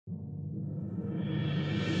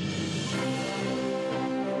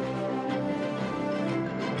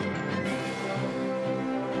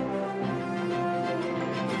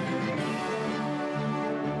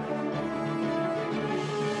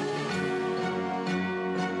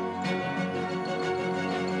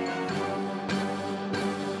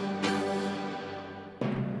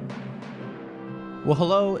Well,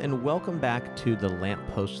 hello and welcome back to the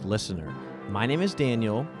Lamppost Listener. My name is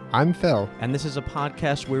Daniel. I'm Phil. And this is a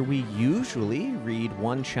podcast where we usually read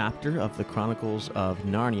one chapter of the Chronicles of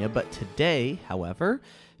Narnia. But today, however,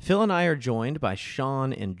 Phil and I are joined by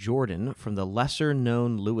Sean and Jordan from the Lesser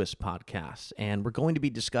Known Lewis podcast. And we're going to be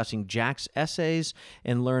discussing Jack's essays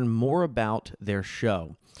and learn more about their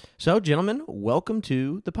show. So, gentlemen, welcome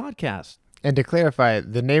to the podcast. And to clarify,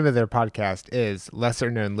 the name of their podcast is Lesser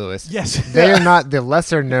Known Lewis. Yes. They are not the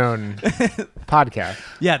lesser known podcast.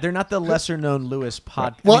 Yeah, they're not the Lesser Known Lewis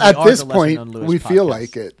podcast. Well, at this point, we feel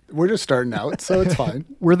like it. We're just starting out, so it's fine.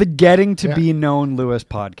 We're the Getting to Be Known Lewis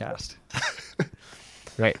podcast.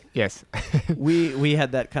 Right, yes. We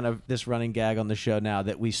had that kind of this running gag on the show now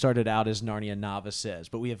that we started out as Narnia novices,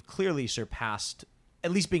 but we have clearly surpassed at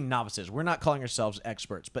least being novices. We're not calling ourselves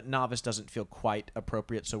experts, but novice doesn't feel quite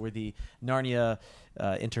appropriate, so we're the Narnia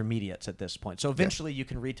intermediates at this point. So eventually you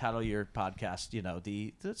can retitle your podcast,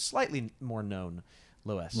 the slightly more known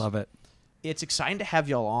Lewis. Love it. It's exciting to have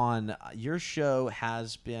y'all on. Your show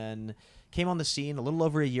came on the scene a little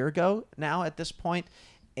over a year ago now at this point,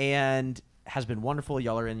 and has been wonderful.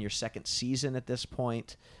 Y'all are in your second season at this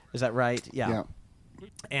point. Is that right? Yeah.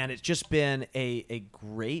 And it's just been a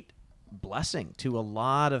great blessing to a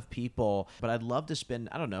lot of people. But I'd love to spend,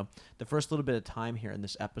 the first little bit of time here in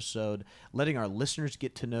this episode letting our listeners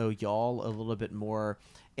get to know y'all a little bit more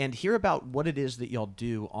and hear about what it is that y'all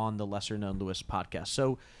do on the Lesser Known Lewis podcast.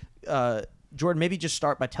 So, Jordan, maybe just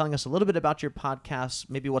start by telling us a little bit about your podcast,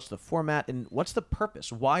 maybe what's the format and what's the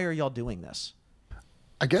purpose? Why are y'all doing this?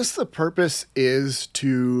 I guess the purpose is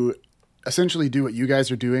to essentially do what you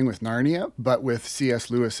guys are doing with Narnia, but with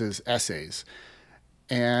C.S. Lewis's essays.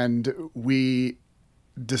 And we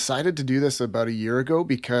decided to do this about a year ago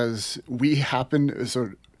because we happen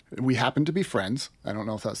to be friends. I don't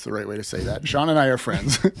know if that's the right way to say that. Sean and I are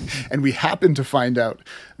friends. And we happened to find out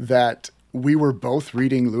that we were both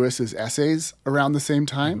reading Lewis's essays around the same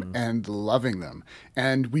time and loving them.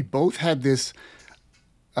 And we both had this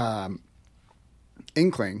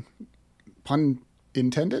inkling, pun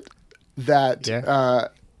intended,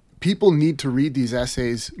 that people need to read these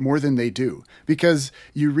essays more than they do, because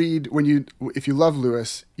if you love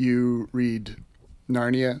Lewis, you read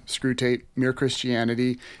Narnia, Screwtape, Mere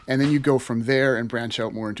Christianity, and then you go from there and branch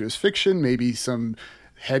out more into his fiction, maybe some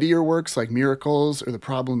headier works like Miracles or The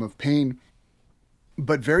Problem of Pain.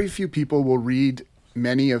 But very few people will read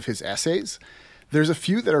many of his essays. There's a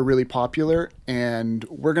few that are really popular, and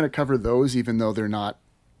we're going to cover those, even though they're not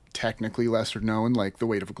technically lesser known, like The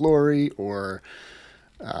Weight of Glory or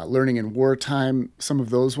Learning in Wartime, some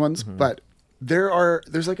of those ones. But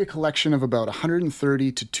there's like a collection of about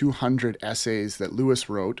 130 to 200 essays that Lewis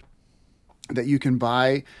wrote that you can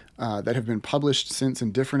buy that have been published since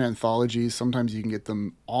in different anthologies. Sometimes you can get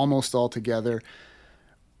them almost all together.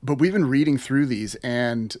 But we've been reading through these,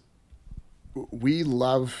 and we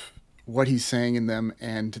love what he's saying in them,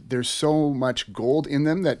 and there's so much gold in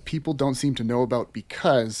them that people don't seem to know about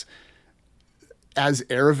because, as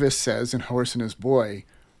Aravis says in Horse and His Boy,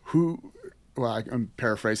 I'm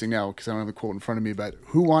paraphrasing now because I don't have the quote in front of me, but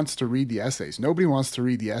who wants to read the essays? Nobody wants to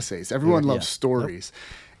read the essays. Everyone loves stories. Nope.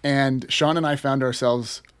 And Sean and I found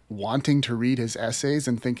ourselves wanting to read his essays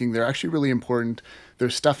and thinking they're actually really important.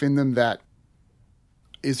 There's stuff in them that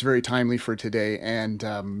is very timely for today. And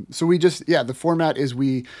so the format is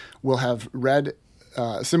we will have read,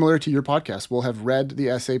 similar to your podcast, we'll have read the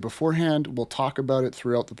essay beforehand. We'll talk about it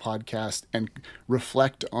throughout the podcast and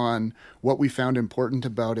reflect on what we found important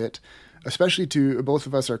about it, especially to both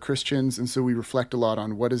of us are Christians. And so we reflect a lot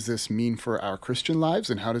on what does this mean for our Christian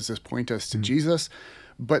lives and how does this point us to Jesus?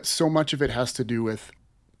 But so much of it has to do with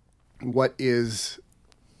what is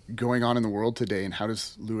going on in the world today and how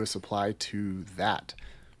does Lewis apply to that?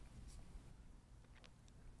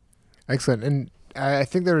 Excellent. And I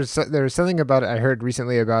think there was something about it I heard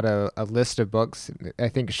recently about a list of books. I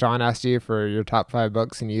think Sean asked you for your top 5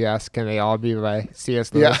 books, and you asked, can they all be by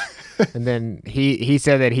C.S. Lewis? Yeah. And then he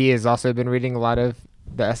said that he has also been reading a lot of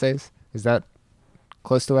the essays. Is that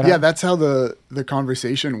close to what happened? Yeah, that's how the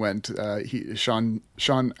conversation went. Sean,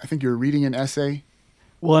 I think you were reading an essay.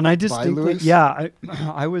 Well, and I distinctly, I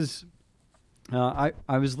was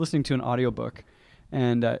listening to an audiobook.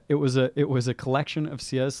 And it was a collection of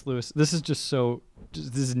C.S. Lewis. This is this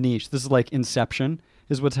is niche. This is like Inception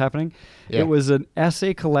is what's happening. Yeah. It was an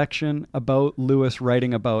essay collection about Lewis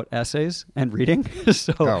writing about essays and reading.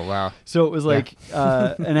 So, oh, wow. So it was like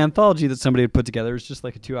an anthology that somebody had put together. It was just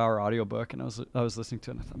like a 2-hour audiobook. And I was listening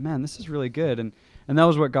to it and I thought, man, this is really good. And that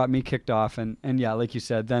was what got me kicked off. And yeah, like you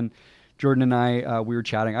said, then Jordan and I, we were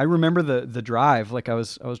chatting. I remember the drive. Like I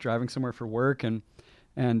was driving somewhere for work and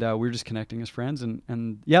And we were just connecting as friends,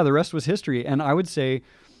 and yeah, the rest was history. And I would say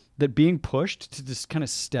that being pushed to just kind of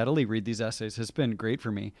steadily read these essays has been great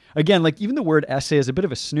for me. Again, like even the word essay is a bit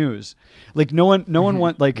of a snooze. Like no one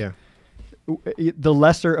want like the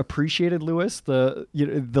lesser appreciated Lewis, the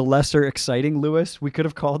lesser exciting Lewis, we could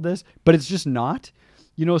have called this, but it's just not.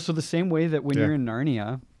 So the same way that when you're in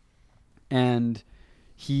Narnia and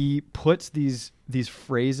he puts these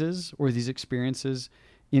phrases or these experiences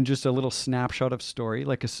in just a little snapshot of story,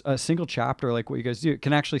 like a single chapter, like what you guys do, it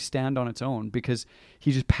can actually stand on its own because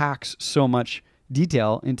he just packs so much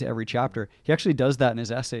detail into every chapter. He actually does that in his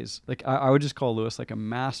essays. Like I would just call Lewis like a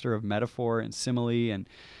master of metaphor and simile,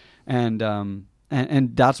 and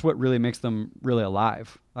that's what really makes them really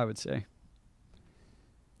alive, I would say.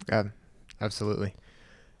 Yeah, absolutely.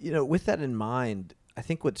 With that in mind, I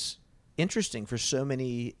think what's interesting for so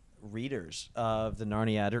many readers of the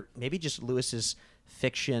Narniad, or maybe just Lewis's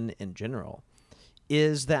fiction in general,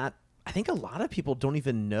 is that I think a lot of people don't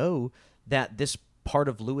even know that this part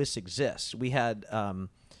of Lewis exists. We had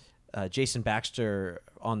Jason Baxter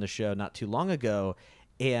on the show not too long ago,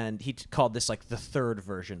 and he called this like the third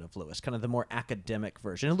version of Lewis, kind of the more academic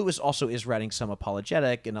version. And Lewis also is writing some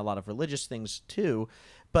apologetic and a lot of religious things too,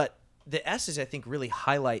 but the essays I think really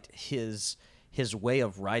highlight his way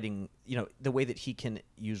of writing, the way that he can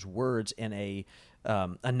use words in a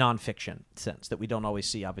nonfiction sense that we don't always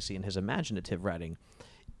see, obviously, in his imaginative writing.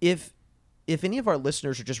 If any of our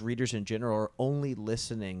listeners or just readers in general are only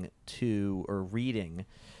listening to or reading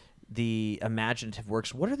the imaginative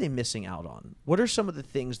works, what are they missing out on? What are some of the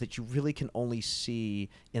things that you really can only see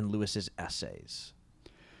in Lewis's essays?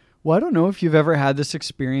 Well, I don't know if you've ever had this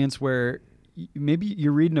experience where maybe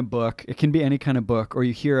you're reading a book, it can be any kind of book, or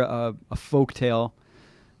you hear a folk tale,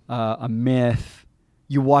 a myth,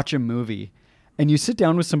 you watch a movie, and you sit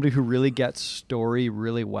down with somebody who really gets story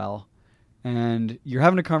really well, and you're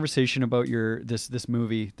having a conversation about this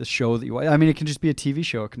movie, this show that you watch. I mean, it can just be a TV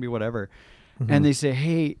show, it can be whatever. Mm-hmm. And they say,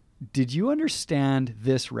 hey, did you understand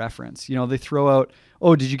this reference? They throw out,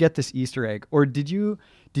 oh, did you get this Easter egg? Or did you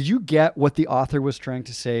get what the author was trying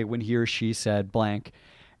to say when he or she said blank?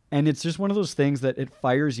 And it's just one of those things that it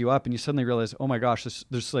fires you up and you suddenly realize, oh my gosh,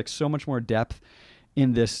 there's like so much more depth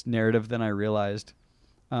in this narrative than I realized.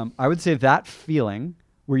 I would say that feeling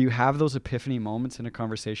where you have those epiphany moments in a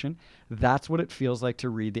conversation, that's what it feels like to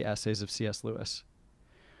read the essays of C.S. Lewis,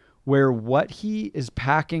 where what he is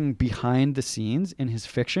packing behind the scenes in his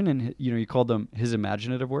fiction, and you called them his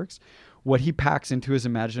imaginative works, what he packs into his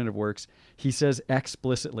imaginative works, he says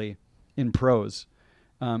explicitly in prose.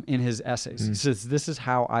 In his essays. He says, this is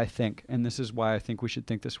how I think, and this is why I think we should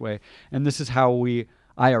think this way. And this is how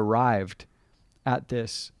I arrived at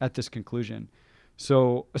this conclusion.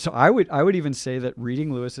 So I would even say that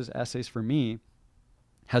reading Lewis's essays for me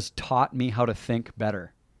has taught me how to think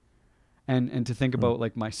better and to think about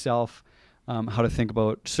like myself, how to think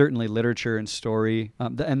about certainly literature and story.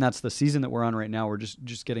 And that's the season that we're on right now. We're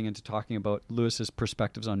just getting into talking about Lewis's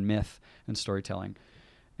perspectives on myth and storytelling.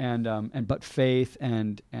 But faith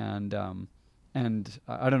and I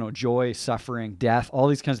don't know, joy, suffering, death, all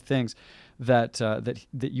these kinds of things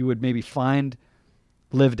that you would maybe find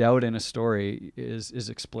lived out in a story is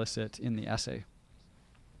explicit in the essay.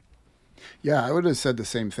 Yeah, I would have said the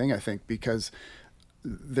same thing, I think, because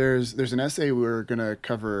there's an essay we're going to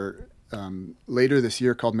cover later this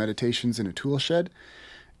year called Meditations in a Tool Shed.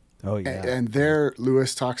 Oh, yeah. And there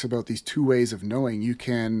Lewis talks about these two ways of knowing. You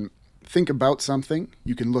can think about something,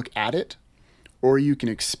 you can look at it, or you can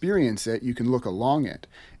experience it, you can look along it.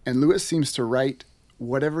 And Lewis seems to write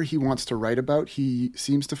whatever he wants to write about. He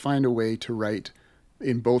seems to find a way to write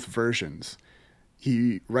in both versions.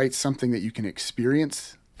 He writes something that you can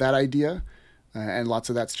experience that idea, and lots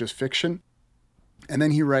of that's just fiction. And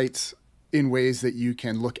then he writes in ways that you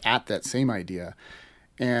can look at that same idea.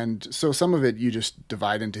 And so some of it you just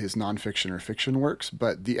divide into his nonfiction or fiction works,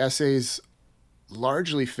 but the essays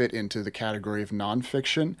largely fit into the category of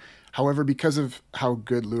nonfiction. However, because of how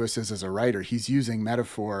good Lewis is as a writer, he's using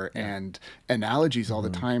metaphor and analogies all the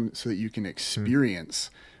time so that you can experience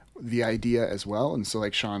the idea as well. And so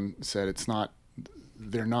like Sean said,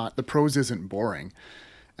 the prose isn't boring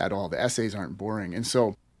at all. The essays aren't boring. And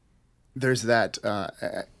so there's that,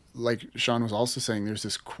 like Sean was also saying, there's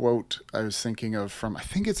this quote I was thinking of from, I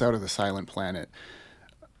think it's Out of the Silent Planet,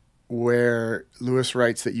 where Lewis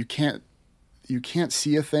writes that you can't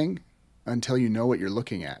see a thing until you know what you're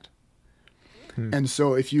looking at. And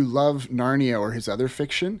so if you love Narnia or his other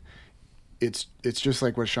fiction, it's just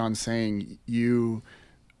like what Sean's saying. You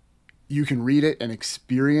can read it and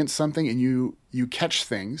experience something, and you catch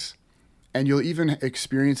things, and you'll even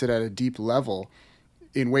experience it at a deep level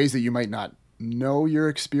in ways that you might not know you're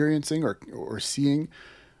experiencing or seeing,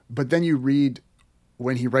 but then you read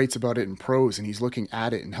when he writes about it in prose and he's looking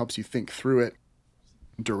at it and helps you think through it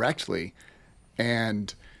directly.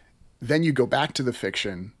 And then you go back to the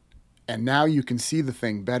fiction and now you can see the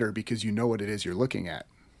thing better because you know what it is you're looking at.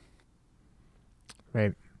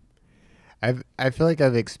 Right. I feel like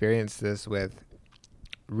I've experienced this with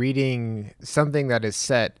reading something that is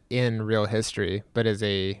set in real history, but is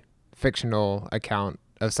a fictional account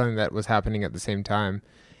of something that was happening at the same time,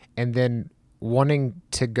 and then wanting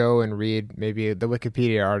to go and read maybe the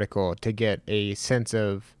Wikipedia article to get a sense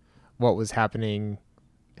of what was happening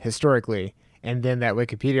historically, and then that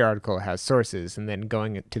Wikipedia article has sources, and then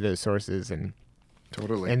going to those sources and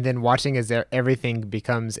totally, and then watching as everything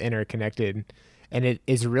becomes interconnected. And it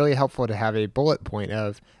is really helpful to have a bullet point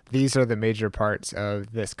of these are the major parts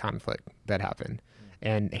of this conflict that happened,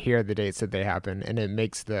 and here are the dates that they happen, and it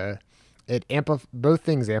makes both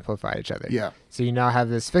things amplify each other. Yeah. So you now have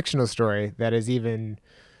this fictional story that is even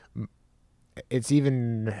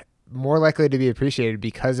more likely to be appreciated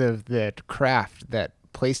because of the craft that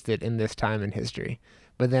placed it in this time in history.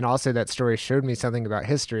 But then also that story showed me something about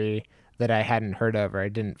history that I hadn't heard of or I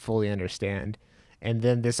didn't fully understand. And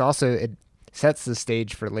then this also, it sets the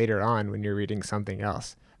stage for later on when you're reading something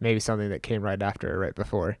else, maybe something that came right after or right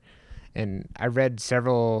before. And I read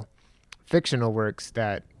several fictional works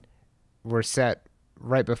that were set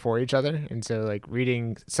right before each other. And so like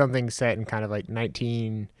reading something set in kind of like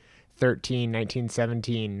 1913,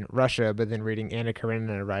 1917 Russia, but then reading Anna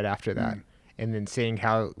Karenina right after that. And then seeing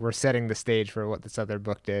how we're setting the stage for what this other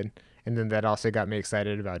book did. And then that also got me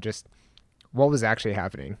excited about just what was actually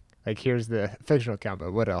happening. Like, here's the fictional account,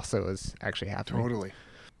 but what else was actually happening? Totally.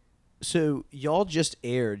 So y'all just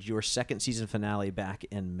aired your second season finale back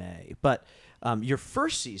in May, but your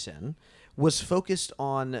first season was focused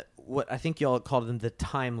on what I think y'all called them the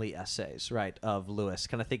timely essays, right, of Lewis,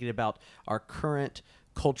 kind of thinking about our current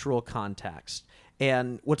cultural context.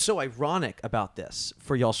 And what's so ironic about this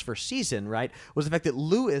for y'all's first season, right, was the fact that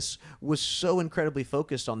Lewis was so incredibly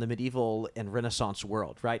focused on the medieval and Renaissance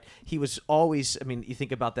world, right? He was always, I mean, you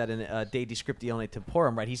think about that in De Descriptione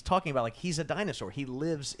Temporum, right? He's talking about like he's a dinosaur. He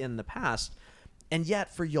lives in the past. And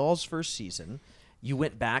yet for y'all's first season, you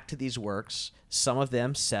went back to these works, some of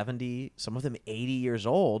them 70, some of them 80 years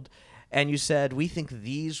old, and you said, we think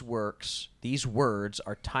these works, these words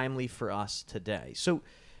are timely for us today. So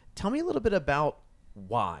tell me a little bit about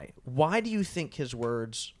why. Why do you think his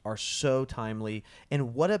words are so timely?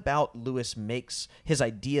 And what about Lewis makes his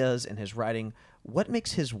ideas and his writing, what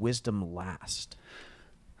makes his wisdom last?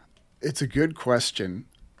 It's a good question.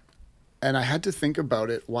 And I had to think about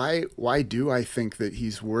it. Why do I think that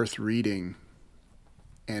he's worth reading?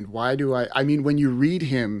 And why do I mean, when you read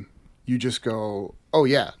him, you just go, oh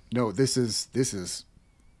yeah, no, this is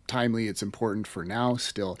timely, it's important for now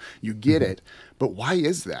still. You get it. But why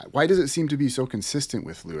is that? Why does it seem to be so consistent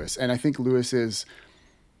with Lewis? And I think Lewis's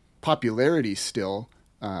popularity still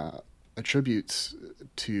attributes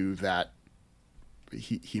to that.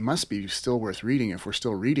 He must be still worth reading if we're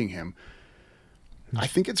still reading him. I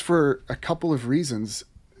think it's for a couple of reasons.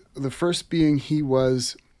 The first being he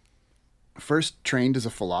was first trained as a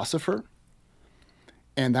philosopher,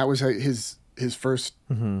 and that was his first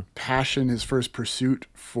passion, his first pursuit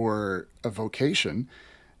for a vocation.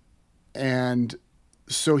 And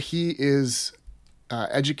so he is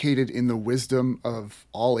educated in the wisdom of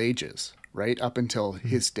all ages, right, up until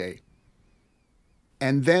his day.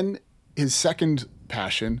 And then his second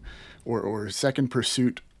passion or second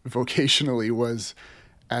pursuit vocationally was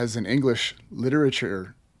as an English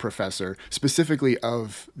literature professor, specifically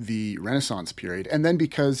of the Renaissance period. And then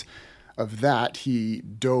because of that, he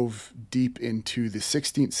dove deep into the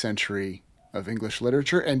 16th century of English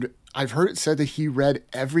literature. And I've heard it said that he read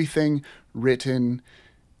everything written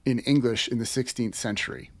in English in the 16th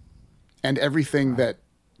century and everything that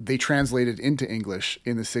they translated into English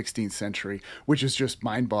in the 16th century, which is just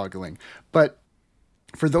mind-boggling. But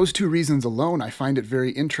for those two reasons alone, I find it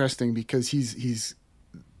very interesting because he's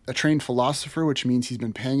a trained philosopher, which means he's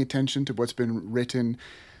been paying attention to what's been written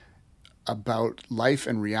about life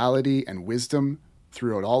and reality and wisdom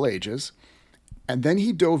throughout all ages. And then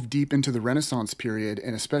he dove deep into the Renaissance period,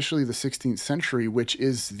 and especially the 16th century, which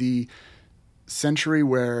is the century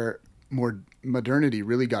where modernity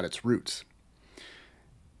really got its roots.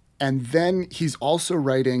 And then he's also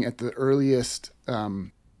writing at the earliest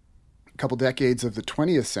couple decades of the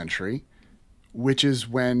 20th century, which is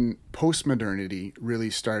when postmodernity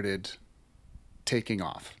really started taking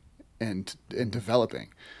off and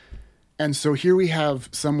developing. And so here we have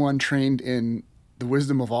someone trained in the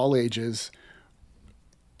wisdom of all ages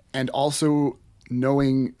and also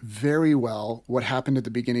knowing very well what happened at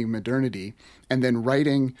the beginning of modernity and then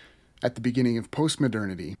writing at the beginning of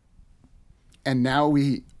postmodernity. And now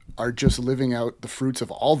we are just living out the fruits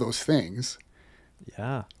of all those things.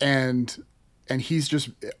 Yeah. And he's just,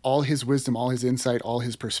 all his wisdom, all his insight, all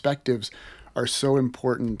his perspectives are so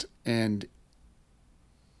important and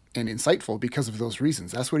insightful because of those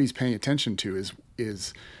reasons. That's what he's paying attention to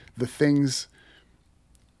is the things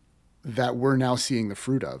that we're now seeing the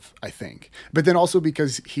fruit of, I think. But then also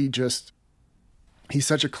because he's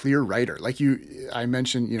such a clear writer. Like I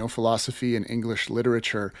mentioned, philosophy and English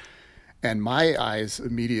literature, and my eyes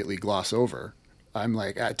immediately gloss over. I'm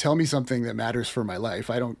like, tell me something that matters for my life.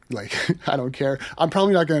 I don't care. I'm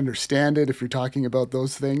probably not going to understand it if you're talking about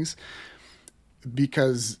those things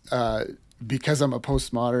because I'm a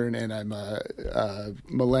postmodern and I'm a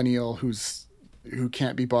millennial who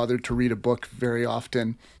can't be bothered to read a book very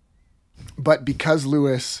often. But because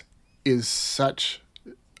Lewis is such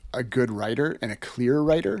a good writer and a clear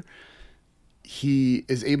writer, he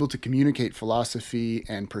is able to communicate philosophy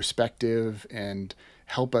and perspective and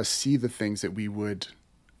help us see the things that we would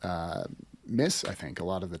miss, I think, a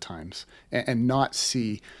lot of the times, and not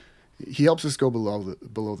see. He helps us go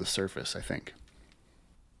below the surface, I think.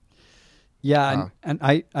 Yeah, and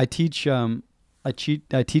I teach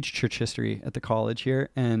church history at the college here,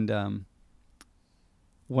 and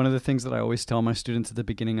one of the things that I always tell my students at the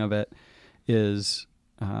beginning of it is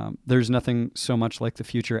there's nothing so much like the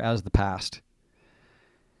future as the past.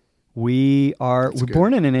 We're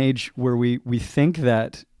born in an age where we think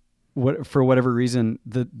that for whatever reason,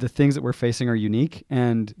 the things that we're facing are unique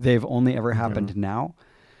and they've only ever happened now.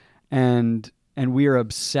 And we are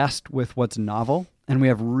obsessed with what's novel, and we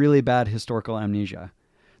have really bad historical amnesia.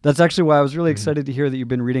 That's actually why I was really excited to hear that you've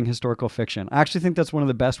been reading historical fiction. I actually think that's one of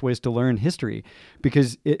the best ways to learn history,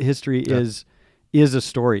 because history is a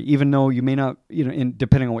story, even though you may not,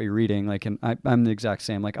 depending on what you're reading, I'm the exact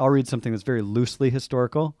same. Like, I'll read something that's very loosely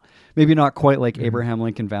historical, maybe not quite like Abraham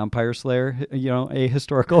Lincoln Vampire Slayer, a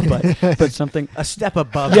historical, but something a step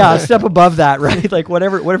above. Yeah, a step above that, right? Like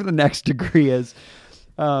whatever the next degree is.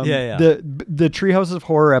 The Treehouse of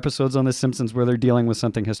Horror episodes on The Simpsons where they're dealing with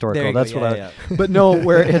something historical. That's what But no,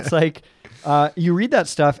 where it's like you read that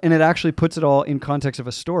stuff and it actually puts it all in context of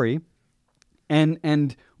a story.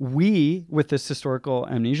 And we, with this historical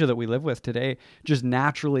amnesia that we live with today, just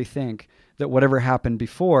naturally think that whatever happened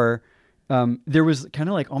before, there was kind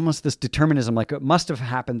of like almost this determinism, like it must have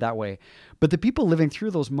happened that way. But the people living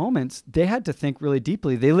through those moments, they had to think really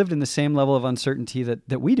deeply. They lived in the same level of uncertainty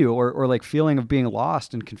that we do, or like feeling of being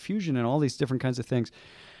lost and confusion and all these different kinds of things.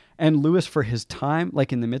 And Lewis, for his time,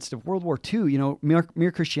 like in the midst of World War II,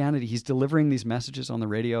 Mere Christianity, he's delivering these messages on the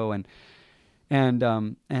radio and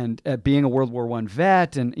being a World War I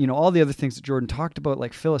vet and, all the other things that Jordan talked about,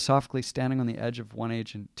 like philosophically standing on the edge of one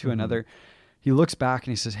age and to another, he looks back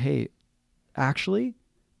and he says, hey, actually,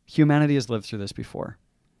 humanity has lived through this before.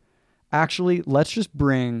 Actually, let's just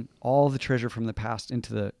bring all the treasure from the past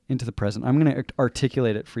into the present. I'm going to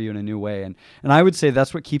articulate it for you in a new way. And I would say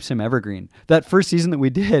that's what keeps him evergreen. That first season that we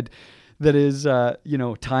did that is,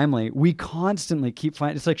 timely, we constantly keep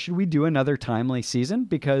finding, it's like, should we do another timely season?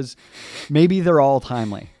 Because maybe they're all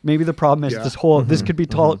timely. Maybe the problem is this could be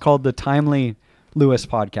called the Timely Lewis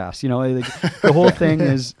podcast. The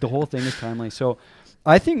whole thing is timely. So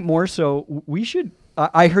I think more so we should,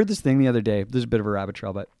 I heard this thing the other day. There's a bit of a rabbit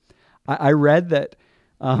trail, but I read that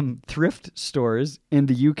thrift stores in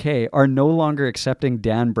the UK are no longer accepting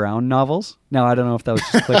Dan Brown novels. Now, I don't know if that was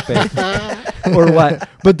just clickbait or what,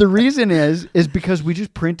 but the reason is because we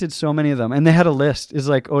just printed so many of them, and they had a list. It's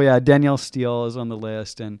like, oh yeah, Danielle Steele is on the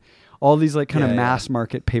list, and all these like kind of mass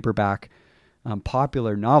market paperback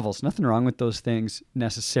popular novels. Nothing wrong with those things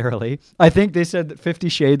necessarily. I think they said that 50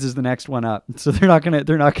 Shades is the next one up, so they're not gonna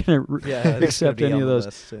accept any of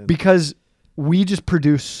those because we just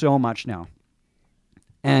produce so much now.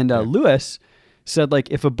 And Lewis said,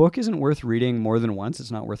 like, if a book isn't worth reading more than once,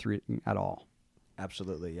 it's not worth reading at all.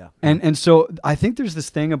 Absolutely, yeah. And so I think there's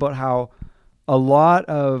this thing about how a lot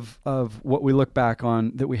of what we look back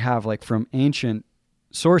on that we have, like from ancient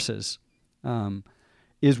sources,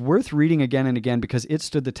 is worth reading again and again because it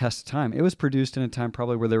stood the test of time. It was produced in a time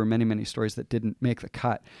probably where there were many, many stories that didn't make the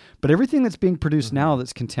cut. But everything that's being produced now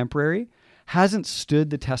that's contemporary hasn't stood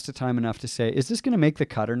the test of time enough to say, is this going to make the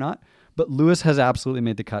cut or not? But Lewis has absolutely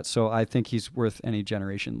made the cut, so I think he's worth any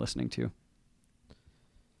generation listening to.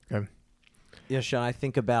 Okay. Yeah, Sean, I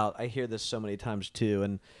hear this so many times too,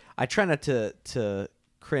 and I try not to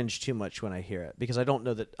cringe too much when I hear it because I don't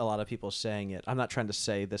know that a lot of people are saying it. I'm not trying to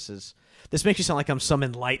say this makes you sound like I'm some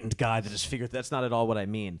enlightened guy that has figured that's not at all what I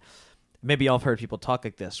mean. Maybe y'all have heard people talk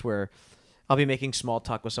like this where I'll be making small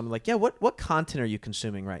talk with someone like, yeah, what content are you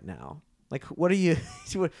consuming right now? Like, what are you,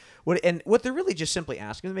 and what they're really just simply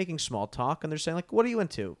asking, they're making small talk, and they're saying, like, what are you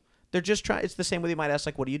into? They're just trying, it's the same way they might ask,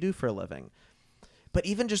 like, what do you do for a living? But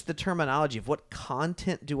even just the terminology of what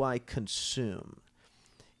content do I consume?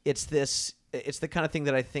 It's the kind of thing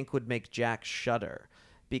that I think would make Jack shudder,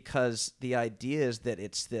 because the idea is that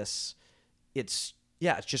it's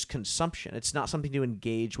just consumption. It's not something to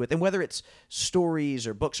engage with. And whether it's stories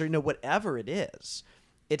or books or, whatever it is,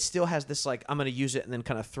 it still has this, like, I'm going to use it and then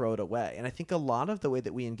kind of throw it away. And I think a lot of the way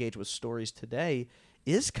that we engage with stories today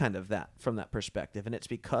is kind of that, from that perspective. And it's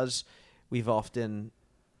because we've lost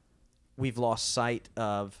sight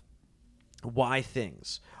of why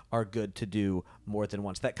things are good to do more than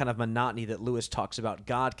once. That kind of monotony that Lewis talks about,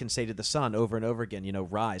 God can say to the sun over and over again,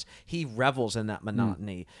 rise. He revels in that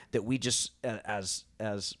monotony that we just, as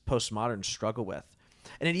postmoderns, struggle with.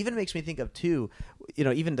 And it even makes me think of, too,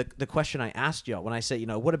 even the question I asked y'all when I say,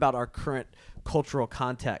 what about our current cultural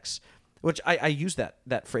context, which I use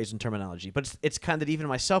that phrase and terminology, but it's kind of even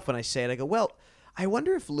myself when I say it, I go, well, I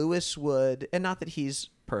wonder if Lewis would, and not that he's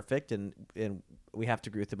perfect and we have to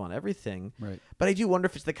agree with him on everything, right? But I do wonder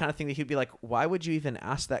if it's the kind of thing that he'd be like, why would you even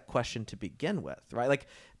ask that question to begin with, right? Like,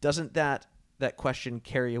 doesn't that question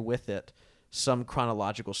carry with it some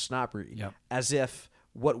chronological snobbery, as if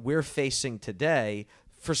what we're facing today,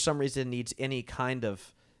 for some reason, needs any kind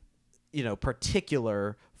of,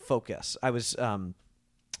 particular focus. I was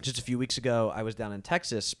just a few weeks ago, I was down in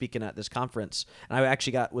Texas speaking at this conference, and I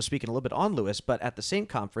actually was speaking a little bit on Lewis, but at the same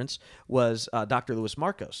conference was Dr. Louis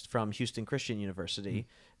Marcos from Houston Christian University,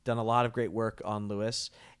 done a lot of great work on Lewis,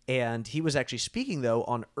 and he was actually speaking, though,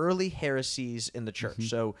 on early heresies in the church,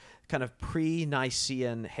 so kind of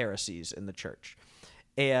pre-Nicene heresies in the church.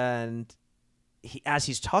 And as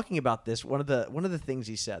he's talking about this, one of the things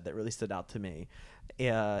he said that really stood out to me,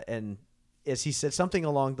 and is he said something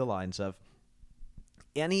along the lines of,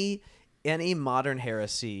 any modern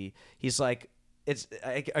heresy, he's like,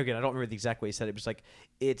 again, I don't remember the exact way he said it, but it's like,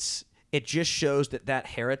 it just shows that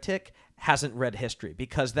heretic hasn't read history,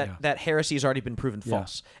 because that heresy has already been proven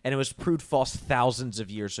false, and it was proved false thousands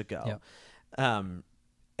of years ago.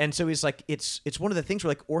 And so he's like, it's one of the things where,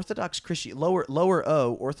 like, Orthodox lower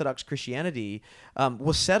O Orthodox Christianity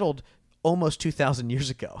was settled almost 2,000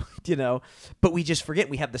 years ago, but we just forget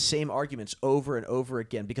we have the same arguments over and over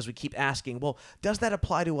again, because we keep asking, well, does that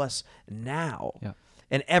apply to us now?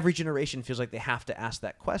 And every generation feels like they have to ask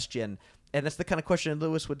that question. And that's the kind of question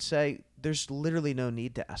Lewis would say, there's literally no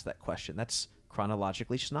need to ask that question. That's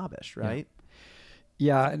chronologically snobbish, right?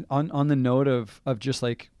 And on the note of just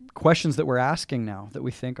like questions that we're asking now that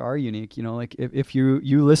we think are unique, like if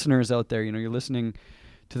you listeners out there, you're listening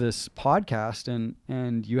to this podcast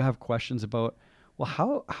and you have questions about,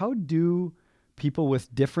 well, how do people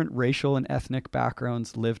with different racial and ethnic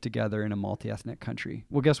backgrounds live together in a multi-ethnic country?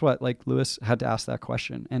 Well, guess what? Like, Lewis had to ask that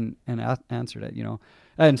question and answered it,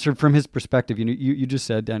 and so from his perspective, you just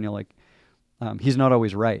said, Daniel, like, he's not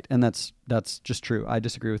always right. And that's just true. I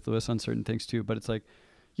disagree with Lewis on certain things too, but it's like,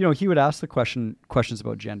 he would ask the questions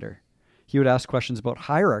about gender. He would ask questions about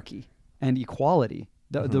hierarchy and equality.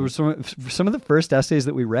 There were some of the first essays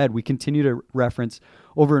that we read, we continue to reference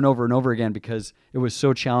over and over and over again, because it was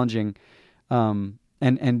so challenging. And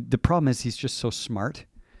the problem is he's just so smart.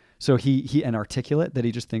 So he and articulate, that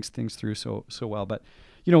he just thinks things through so well. But,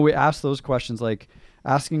 we ask those questions, like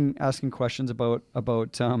asking questions about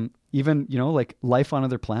even, like life on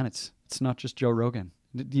other planets. It's not just Joe Rogan.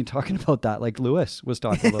 You're talking about that, like Lewis was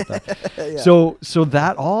talking about that. So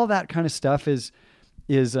that all that kind of stuff is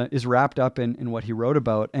wrapped up in what he wrote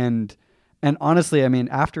about. And honestly, I mean,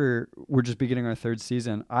 after we're just beginning our third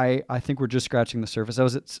season, I think we're just scratching the surface.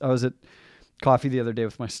 I was at coffee the other day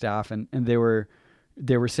with my staff, and they were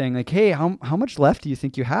saying, like, hey, how much left do you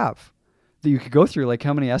think you have that you could go through? Like,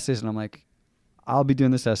 how many essays? And I'm like, I'll be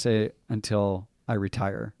doing this essay until I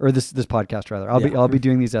retire, or this podcast rather. I'll be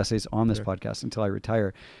doing these essays on this podcast until I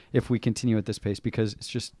retire, if we continue at this pace, because it's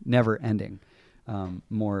just never ending.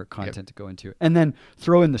 More content to go into, and then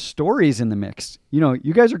throw in the stories in the mix.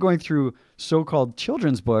 You guys are going through so-called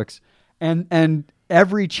children's books, and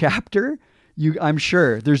every chapter, I'm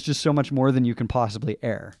sure there's just so much more than you can possibly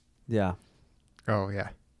air. Yeah. Oh yeah.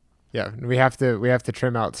 Yeah. We have to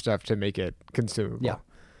trim out stuff to make it consumable. Yeah.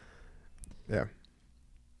 Yeah.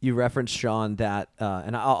 You referenced, Sean, that,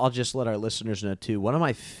 and I'll just let our listeners know too. One of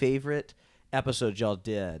my favorite episodes y'all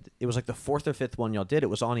did, it was like the fourth or fifth one y'all did. It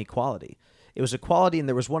was on equality. It was equality, and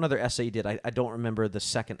there was one other essay you did. I don't remember the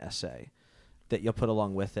second essay that you'll put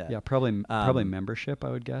along with it. Yeah, probably membership, I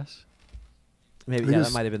would guess. Maybe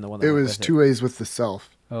that might have been the one. That it was 2 Ways with the Self.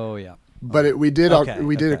 Oh yeah. But we did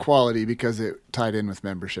equality because it tied in with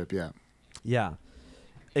membership. Yeah. Yeah.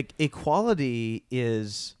 Equality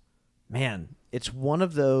is, man, it's one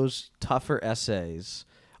of those tougher essays.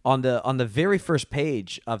 On the very first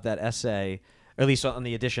page of that essay, or at least on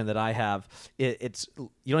the edition that I have, it's you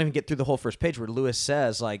don't even get through the whole first page where Lewis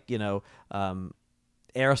says, like,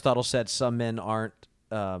 Aristotle said some men aren't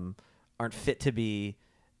fit to be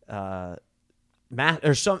or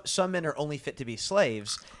some men are only fit to be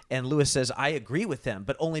slaves, and Lewis says, I agree with him,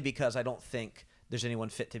 but only because I don't think there's anyone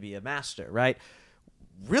fit to be a master, right?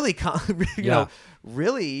 Really,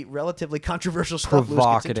 really relatively controversial stuff Lewis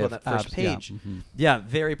gets into on that first page. Yeah,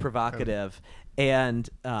 very provocative. And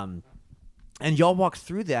y'all walked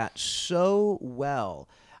through that so well.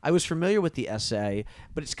 I was familiar with the essay,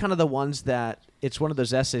 but it's kind of it's one of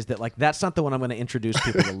those essays that, like, that's not the one I'm going to introduce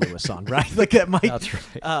people to Lewis on, right? Like, that might. That's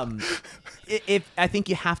right. I think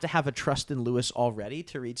you have to have a trust in Lewis already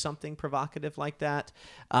to read something provocative like that,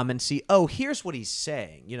 and see, oh, here's what he's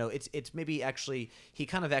saying. It's maybe actually he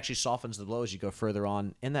kind of actually softens the blow as you go further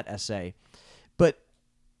on in that essay, but.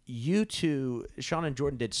 You two, Sean and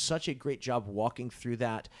Jordan, did such a great job walking through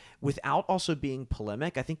that without also being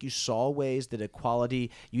polemic. I think you saw ways that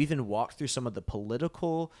equality, you even walked through some of the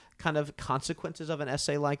political kind of consequences of an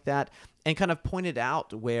essay like that, and kind of pointed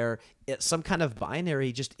out where some kind of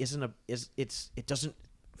binary just it doesn't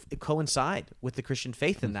coincide with the Christian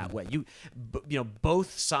faith in that way.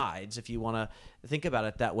 Both sides, if you want to think about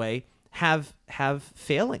it that way, have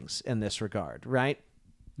failings in this regard, right?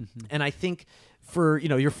 Mm-hmm. And I think for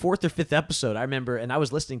your fourth or fifth episode, I remember, and I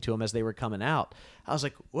was listening to them as they were coming out, I was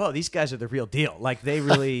like, whoa, these guys are the real deal. Like, they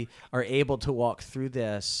really are able to walk through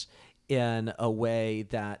this in a way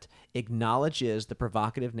that acknowledges the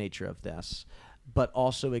provocative nature of this, but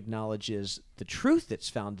also acknowledges the truth that's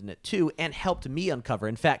found in it too, and helped me uncover.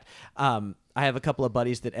 In fact, I have a couple of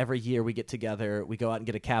buddies that every year we get together, we go out and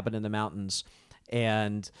get a cabin in the mountains,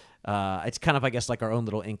 and it's kind of, I guess, like our own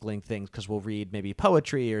little inkling thing, because we'll read maybe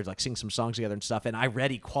poetry or like sing some songs together and stuff. And I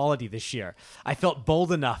read Equality this year. I felt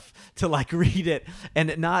bold enough to like read it,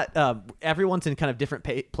 and not everyone's in kind of different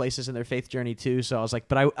places in their faith journey too. So I was like,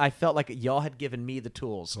 but I felt like y'all had given me the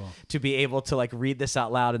tools to be able to like read this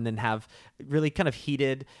out loud and then have really kind of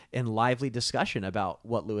heated and lively discussion about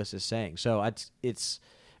what Lewis is saying. So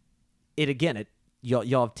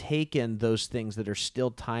y'all have taken those things that are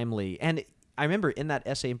still timely. And I remember in that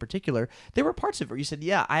essay in particular, there were parts of it where you said,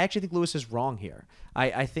 yeah, I actually think Lewis is wrong here.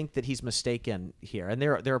 I think that he's mistaken here. And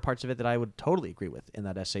there are parts of it that I would totally agree with in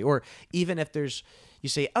that essay. Or even if you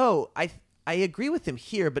say, oh, I agree with him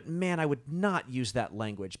here, but man, I would not use that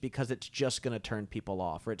language because it's just going to turn people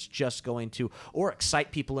off, or it's just going to, or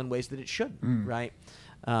excite people in ways that it shouldn't, right?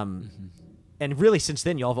 And really, since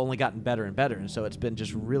then, y'all have only gotten better and better. And so it's been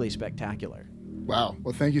just really spectacular. Wow.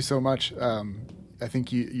 Well, thank you so much. I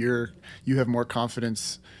think you have more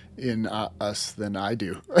confidence in us than I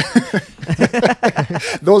do.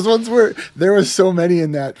 Those ones there was so many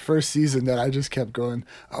in that first season that I just kept going,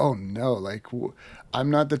 oh no, like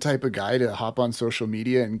I'm not the type of guy to hop on social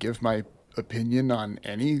media and give my opinion on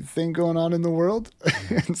anything going on in the world.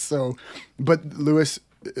 And so, but Lewis,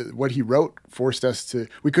 what he wrote forced us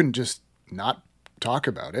we couldn't just not talk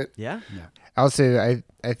about it. Yeah. I'll say,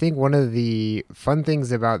 I think one of the fun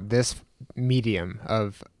things about this medium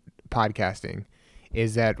of podcasting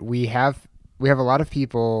is that we have a lot of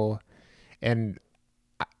people, and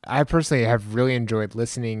I personally have really enjoyed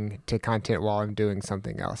listening to content while I'm doing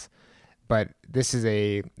something else. But this is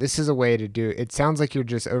a way to do it. Sounds like you're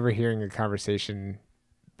just overhearing a conversation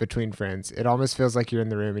between friends. It almost feels like you're in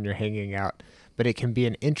the room and you're hanging out, but it can be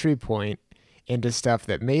an entry point into stuff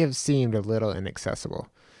that may have seemed a little inaccessible.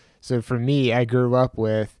 So for me, I grew up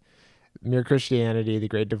with Mere Christianity, The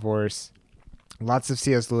Great Divorce, lots of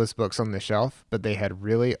C.S. Lewis books on the shelf, but they had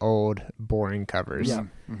really old, boring covers. Yeah.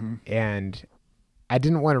 Mm-hmm. And I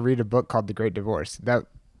didn't want to read a book called The Great Divorce. That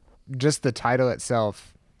just the title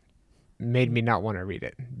itself made me not want to read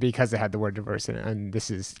it because it had the word divorce in it. And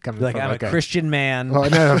this is coming like, from I'm a Christian man. Well,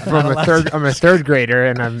 no, I'm a third grader,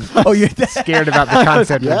 and I'm scared about the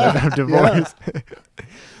concept of divorce. Yeah.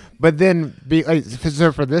 But then,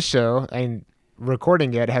 so for this show, and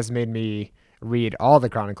recording it has made me read all the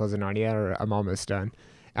Chronicles of Narnia, or I'm almost done.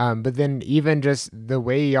 But then even just the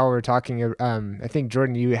way y'all were talking, I think,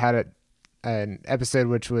 Jordan, you had an episode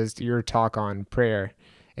which was your talk on prayer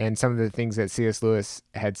and some of the things that C.S. Lewis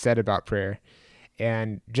had said about prayer.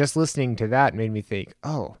 And just listening to that made me think,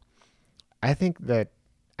 oh, I think that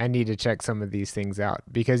I need to check some of these things out,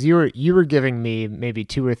 because you were giving me maybe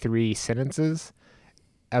 2 or 3 sentences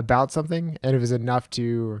about something, and it was enough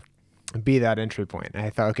to be that entry point. And I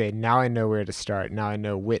thought, okay, now I know where to start. Now I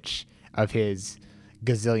know which of his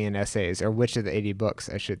gazillion essays, or which of the 80 books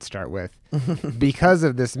I should start with, because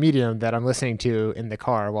of this medium that I'm listening to in the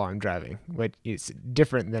car while I'm driving, which is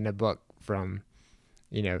different than a book from,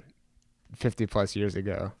 50 plus years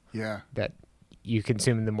ago. Yeah. That you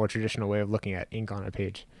consume in the more traditional way of looking at ink on a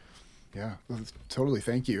page. Yeah, totally.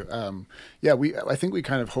 Thank you. I think we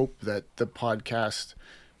kind of hope that the podcast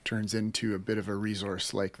turns into a bit of a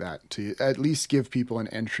resource like that, to at least give people an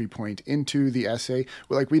entry point into the essay.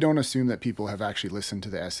 Well, we don't assume that people have actually listened to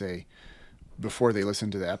the essay before they listen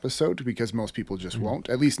to the episode, because most people just won't,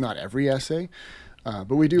 at least not every essay.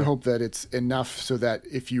 But we do hope that it's enough so that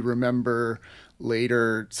if you remember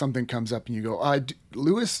later something comes up and you go,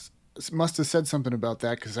 Lewis must have said something about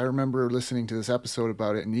that, because I remember listening to this episode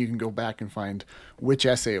about it, and you can go back and find which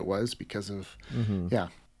essay it was because of, Yeah.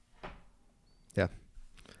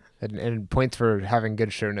 And points for having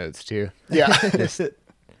good show notes too. Yeah.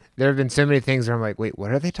 There have been so many things where I'm like, wait,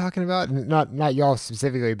 what are they talking about? And not y'all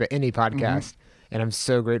specifically, but any podcast. And I'm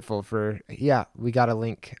so grateful for, we got a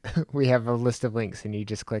link. We have a list of links, and you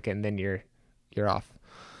just click it and then you're off.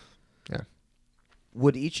 Yeah.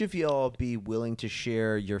 Would each of y'all be willing to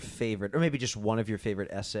share your favorite, or maybe just one of your favorite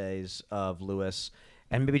essays of Lewis,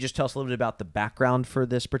 and maybe just tell us a little bit about the background for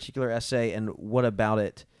this particular essay and what about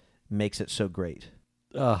it makes it so great?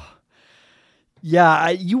 You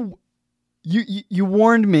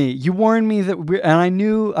warned me. You warned me that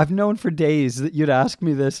and I've known for days that you'd ask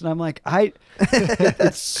me this, and I'm like,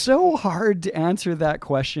 it's so hard to answer that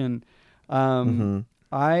question. I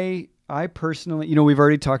personally, we've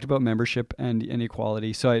already talked about membership and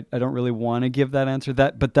inequality, so I don't really want to give that answer.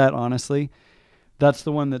 But that honestly, that's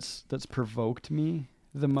the one that's provoked me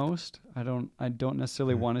the most. I don't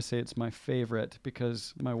necessarily want to say it's my favorite,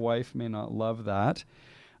 because my wife may not love that.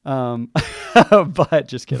 But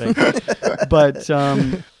just kidding. but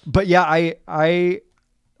yeah, I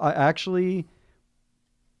actually,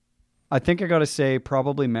 I think I got to say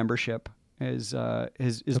probably membership is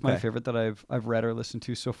my favorite that I've read or listened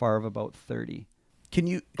to so far, of about 30.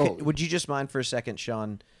 Would you just mind for a second,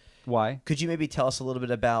 Sean? Why? Could you maybe tell us a little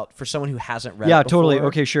bit about, for someone who hasn't read it before, totally.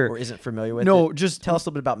 Okay, sure. Or isn't familiar with it? No, just tell us a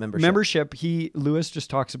little bit about membership. Membership, Lewis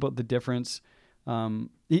just talks about the difference.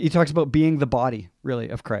 He talks about being the body, really,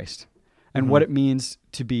 of Christ, and what it means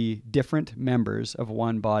to be different members of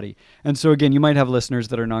one body. And so again, you might have listeners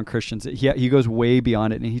that are non-Christians. He goes way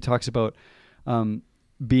beyond it, and he talks about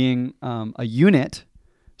being a unit.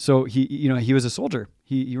 So he was a soldier.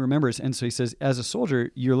 He remembers, and so he says, as a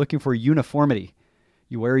soldier, you're looking for uniformity.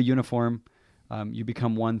 You wear a uniform, you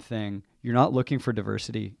become one thing. You're not looking for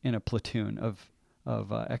diversity in a platoon of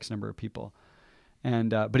X number of people. And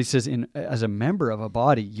but he says, as a member of a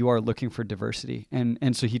body, you are looking for diversity,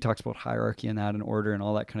 and so he talks about hierarchy and that, and order and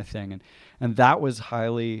all that kind of thing, and that was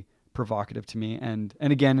highly provocative to me. And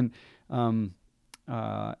again, in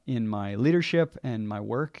my leadership and my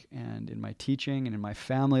work and in my teaching and in my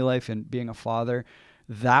family life and being a father,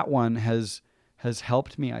 that one has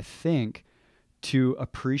helped me, I think, to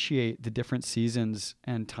appreciate the different seasons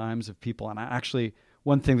and times of people. And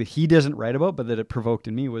one thing that he doesn't write about, but that it provoked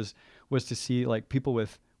in me was to see people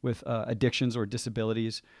with addictions or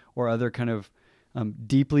disabilities or other kind of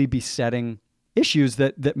deeply besetting issues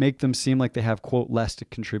that make them seem like they have, quote, less to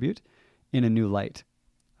contribute in a new light.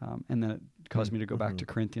 And then it caused me to go back to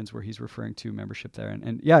Corinthians, where he's referring to membership there.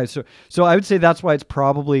 So I would say that's why it's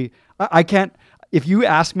probably, I can't, if you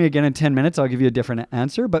ask me again in 10 minutes, I'll give you a different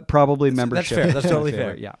answer, but probably membership. That's fair. That's totally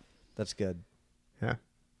fair. Yeah. That's good. Yeah.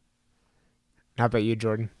 How about you,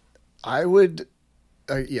 Jordan? I would,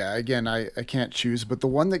 again, I can't choose, but the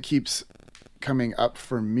one that keeps coming up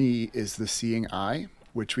for me is The Seeing Eye,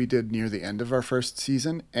 which we did near the end of our first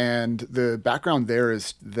season. And the background there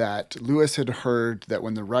is that Lewis had heard that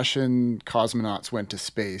when the Russian cosmonauts went to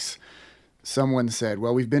space, someone said,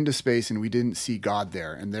 well, we've been to space and we didn't see God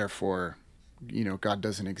there, and therefore, God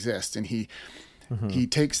doesn't exist. And he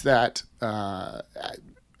takes that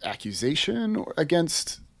accusation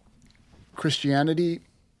against Christianity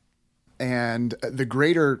and the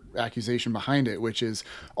greater accusation behind it, which is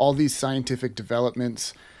all these scientific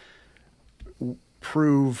developments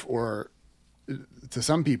prove, or to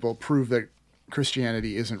some people prove, that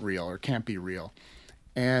Christianity isn't real or can't be real.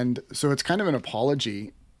 And so it's kind of an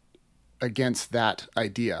apology against that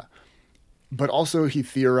idea. But also he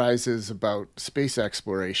theorizes about space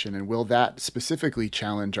exploration, and will that specifically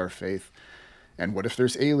challenge our faith? And what if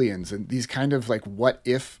there's aliens? And these kind of what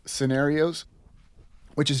if scenarios,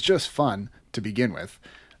 which is just fun to begin with.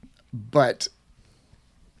 But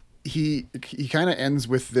he kind of ends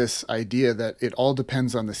with this idea that it all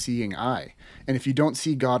depends on the seeing eye. And if you don't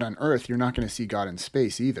see God on Earth, you're not going to see God in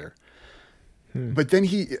space either. But then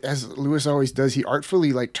he, as Lewis always does, he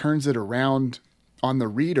artfully like turns it around on the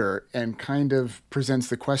reader and kind of presents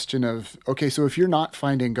the question of, okay, so if you're not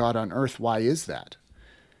finding God on earth, why is that?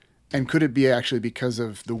 And could it be actually because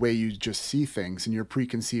of the way you just see things and your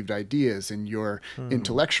preconceived ideas and your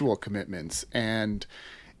intellectual commitments? And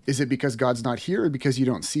is it because God's not here or because you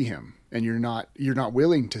don't see him and you're not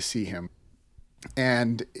willing to see him?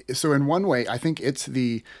 And so in one way, I think it's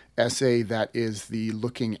the essay that is the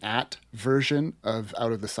looking at version of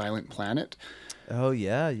Out of the Silent Planet. Oh,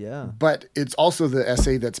 yeah, yeah. But it's also the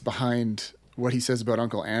essay that's behind what he says about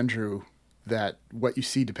Uncle Andrew, that what you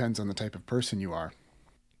see depends on the type of person you are.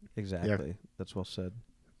 Exactly. Yep. That's well said.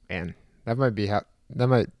 Man, that might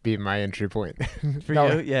be my entry point. For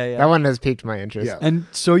you? Yeah. That one has piqued my interest. Yeah. And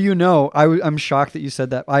so I'm shocked that you said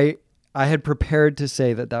that. I had prepared to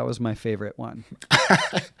say that was my favorite one.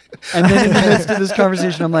 And then in the midst of this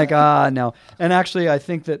conversation, I'm like, no. And actually, I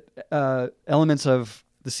think that elements of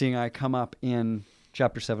the seeing eye come up in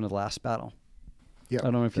chapter 7 of The Last Battle. Yeah. I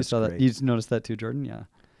don't know if you saw that. You noticed that too, Jordan? Yeah.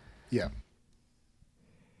 Yeah.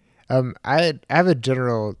 I have a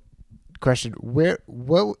general question. What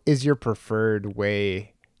is your preferred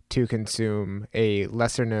way to consume a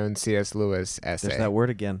lesser known C.S. Lewis essay? There's that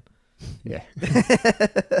word again. Yeah.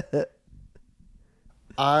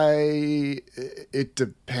 It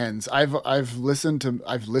depends. I've listened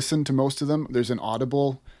to most of them. There's an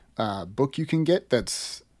Audible book you can get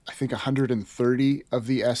that's, I think, 130 of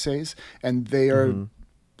the essays, and they are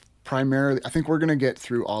primarily, I think we're going to get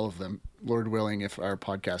through all of them, Lord willing, if our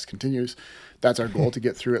podcast continues. That's our goal, to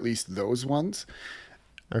get through at least those ones.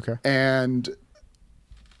 Okay. And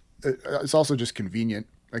it's also just convenient.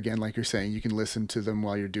 Again, like you're saying, you can listen to them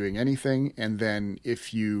while you're doing anything. And then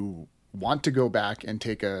if you want to go back and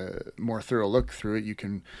take a more thorough look through it, you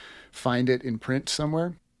can find it in print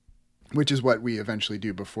somewhere, which is what we eventually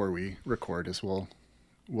do before we record, is we'll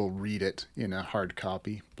read it in a hard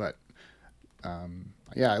copy. But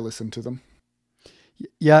I listen to them.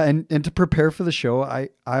 Yeah, and to prepare for the show, I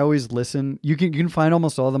always listen. You can find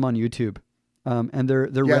almost all of them on YouTube, and they're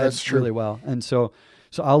read really well. And so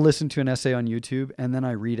I'll listen to an essay on YouTube and then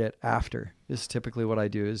I read it after. This is typically what I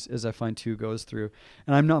do is I find 2 goes through.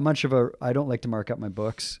 And I'm not much of I don't like to mark up my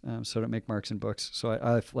books, so I don't make marks in books. So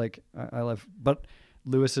I love, but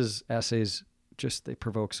Lewis's essays, just they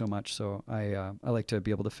provoke so much. So I like to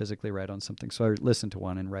be able to physically write on something. So I listen to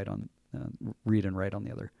one and read and write on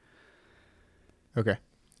the other. Okay.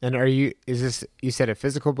 And is this, you said, a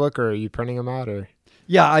physical book, or are you printing them out, or?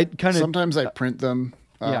 Yeah, I kind of, sometimes I print them.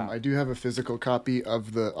 Yeah. I do have a physical copy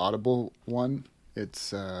of the Audible one.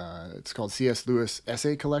 It's called C.S. Lewis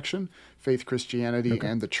Essay Collection, Faith, Christianity,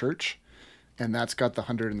 and the Church. And that's got the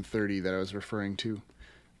 130 that I was referring to.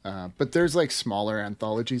 But there's like smaller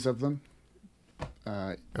anthologies of them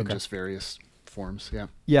in just various forms. Yeah.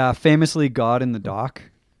 Yeah. Famously, God in the Dock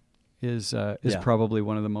is probably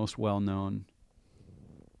one of the most well-known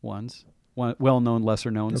ones, well-known,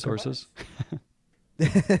 lesser-known sources.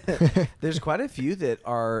 There's quite a few that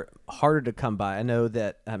are harder to come by. I know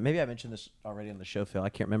that maybe I mentioned this already on the show, Phil. I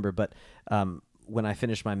can't remember, but when I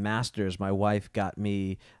finished my master's, my wife got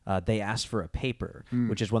me, They Asked for a Paper,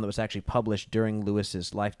 which is one that was actually published during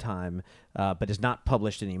Lewis's lifetime, but is not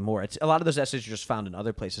published anymore. It's a lot of those essays are just found in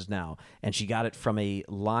other places now, and she got it from a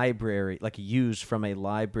library, like used from a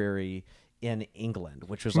library in England,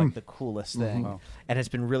 which was like the coolest thing. Wow. And it's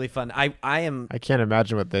been really fun. I can't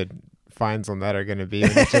imagine what the fines on that are going to be when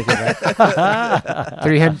you take it back.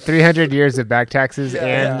 300 years of back taxes,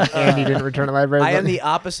 and you didn't return a library book? I am the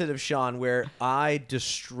opposite of Sean, where I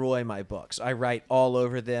destroy my books. I write all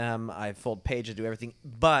over them. I fold pages, do everything.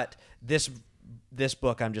 But this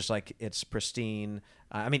book, I'm just like, it's pristine.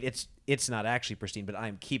 I mean, it's not actually pristine, but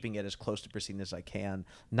I'm keeping it as close to pristine as I can.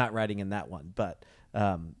 Not writing in that one, but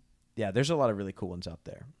there's a lot of really cool ones out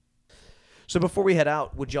there. So before we head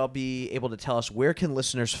out, would y'all be able to tell us, where can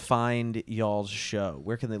listeners find y'all's show?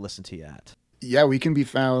 Where can they listen to you at? Yeah, we can be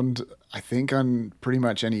found, I think, on pretty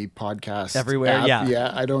much any podcast everywhere. App.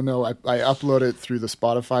 Yeah, I don't know. I upload it through the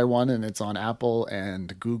Spotify one, and it's on Apple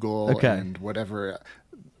and Google and whatever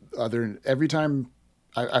other. Every time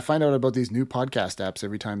I find out about these new podcast apps,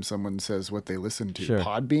 every time someone says what they listen to. Sure.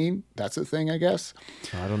 Podbean, that's a thing, I guess.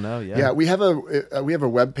 I don't know. Yeah, we have a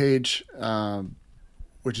webpage,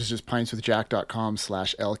 which is just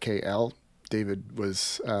pintswithjack.com/LKL. David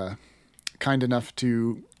was kind enough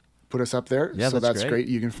to put us up there. Yeah, so that's great.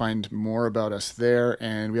 You can find more about us there.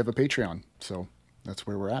 And we have a Patreon. So that's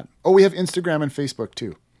where we're at. Oh, we have Instagram and Facebook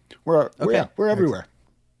too. We're everywhere.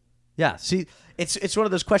 Yeah. See, it's one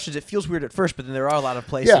of those questions. It feels weird at first, but then there are a lot of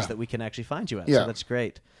places that we can actually find you at. Yeah. So that's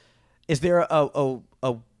great. Is there a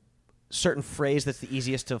certain phrase that's the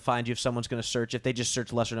easiest to find you if someone's going to search? If they just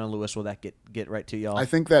search Lesser Known Lewis, will that get right to y'all? I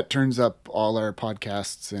think that turns up all our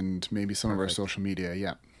podcasts and maybe some of our social media.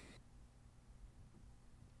 Yeah.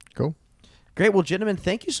 Cool. Great. Well, gentlemen,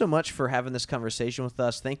 thank you so much for having this conversation with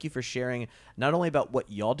us. Thank you for sharing not only about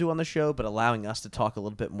what y'all do on the show, but allowing us to talk a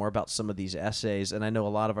little bit more about some of these essays. And I know a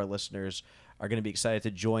lot of our listeners are going to be excited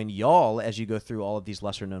to join y'all as you go through all of these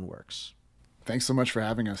lesser-known works. Thanks so much for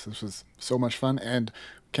having us. This was so much fun, and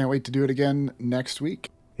can't wait to do it again next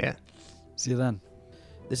week. Yeah. See you then.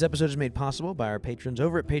 This episode is made possible by our patrons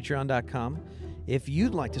over at patreon.com. If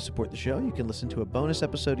you'd like to support the show, you can listen to a bonus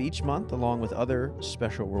episode each month along with other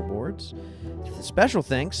special rewards. The special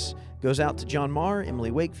thanks goes out to John Marr,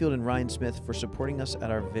 Emily Wakefield, and Ryan Smith for supporting us at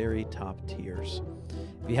our very top tiers.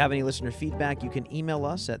 If you have any listener feedback, you can email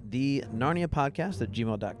us at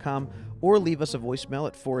thenarniapodcast@gmail.com or leave us a voicemail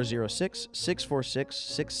at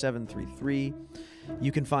 406-646-6733.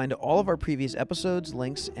 You can find all of our previous episodes,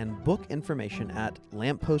 links, and book information at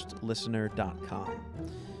lamppostlistener.com.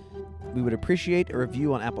 We would appreciate a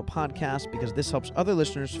review on Apple Podcasts because this helps other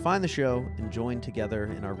listeners find the show and join together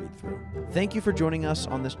in our read-through. Thank you for joining us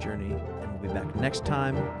on this journey, and we'll be back next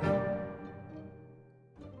time